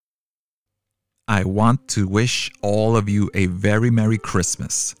I want to wish all of you a very Merry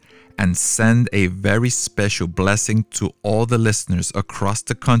Christmas and send a very special blessing to all the listeners across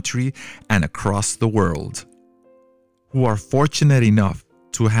the country and across the world who are fortunate enough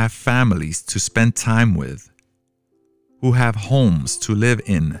to have families to spend time with, who have homes to live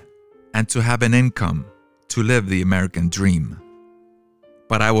in, and to have an income to live the American dream.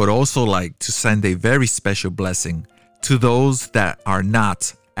 But I would also like to send a very special blessing to those that are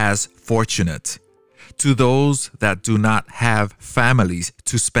not as fortunate, to those that do not have families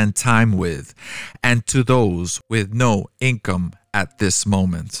to spend time with, and to those with no income at this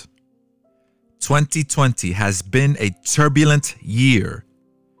moment. 2020 has been a turbulent year.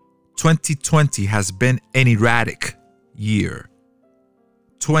 2020 has been an erratic year.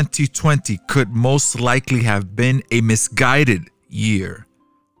 2020 could most likely have been a misguided year.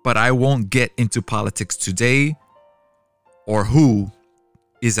 But I won't get into politics today or who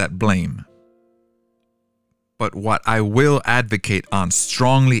is at blame. But what I will advocate on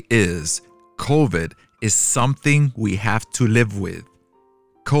strongly is COVID is something we have to live with.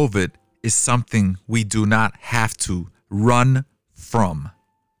 COVID is something we do not have to run from.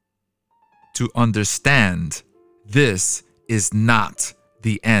 To understand, this is not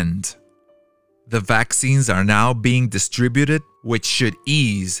the end. The vaccines are now being distributed, which should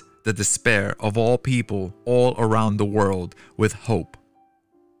ease the despair of all people all around the world with hope.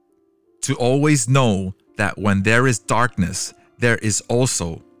 To always know that when there is darkness, there is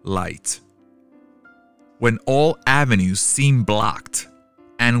also light. When all avenues seem blocked,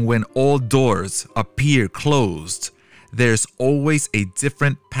 and when all doors appear closed, there's always a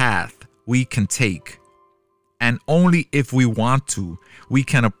different path we can take. And only if we want to, we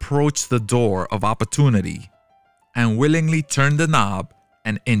can approach the door of opportunity and willingly turn the knob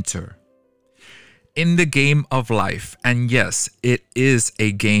and enter. In the game of life, and yes, it is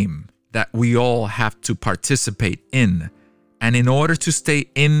a game that we all have to participate in. And in order to stay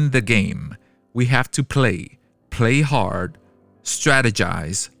in the game, we have to play hard,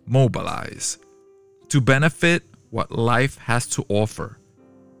 strategize, mobilize to benefit what life has to offer.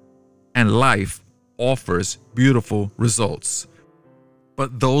 And life offers beautiful results.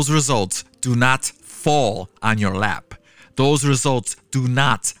 But those results do not fall on your lap. Those results do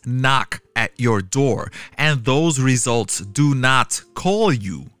not knock at your door. And those results do not call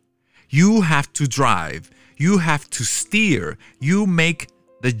you. You have to drive. You have to steer. You make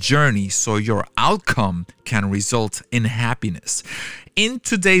the journey so your outcome can result in happiness. In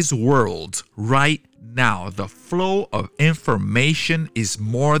today's world, right now, the flow of information is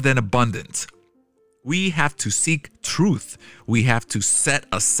more than abundant. We have to seek truth. We have to set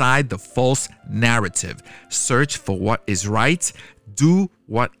aside the false narrative. Search for what is right. Do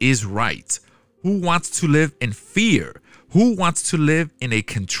what is right. Who wants to live in fear? Who wants to live in a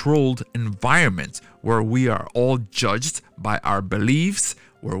controlled environment where we are all judged by our beliefs,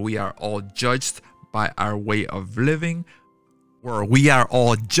 where we are all judged by our way of living, where we are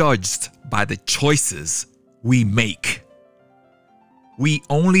all judged by the choices we make? We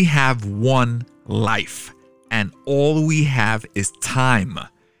only have one life, and all we have is time.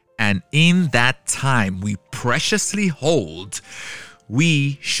 And in that time we preciously hold,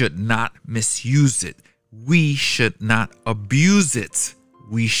 we should not misuse it. We should not abuse it.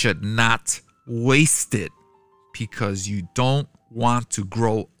 We should not waste it, because you don't want to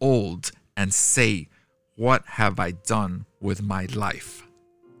grow old and say, "What have I done with my life?"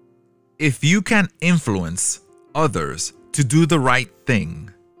 If you can influence others to do the right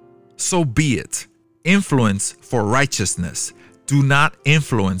thing, so be it. Influence for righteousness. Do not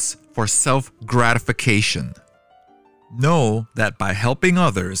influence for self-gratification. Know that by helping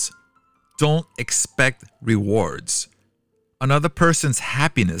others, don't expect rewards. Another person's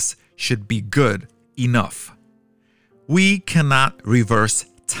happiness should be good enough. We cannot reverse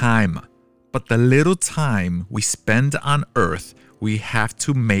time, but the little time we spend on earth, we have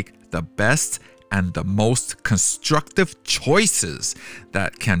to make the best and the most constructive choices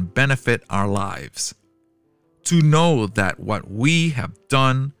that can benefit our lives. To know that what we have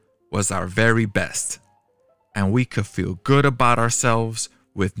done was our very best, and we could feel good about ourselves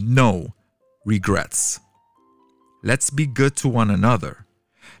with no regrets. Let's be good to one another.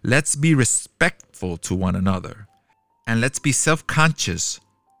 Let's be respectful to one another. And let's be self-conscious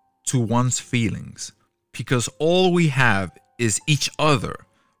to one's feelings, because all we have is each other,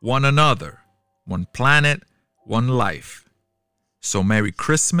 one another, one planet, one life. So Merry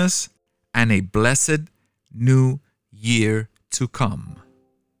Christmas and a blessed new year to come.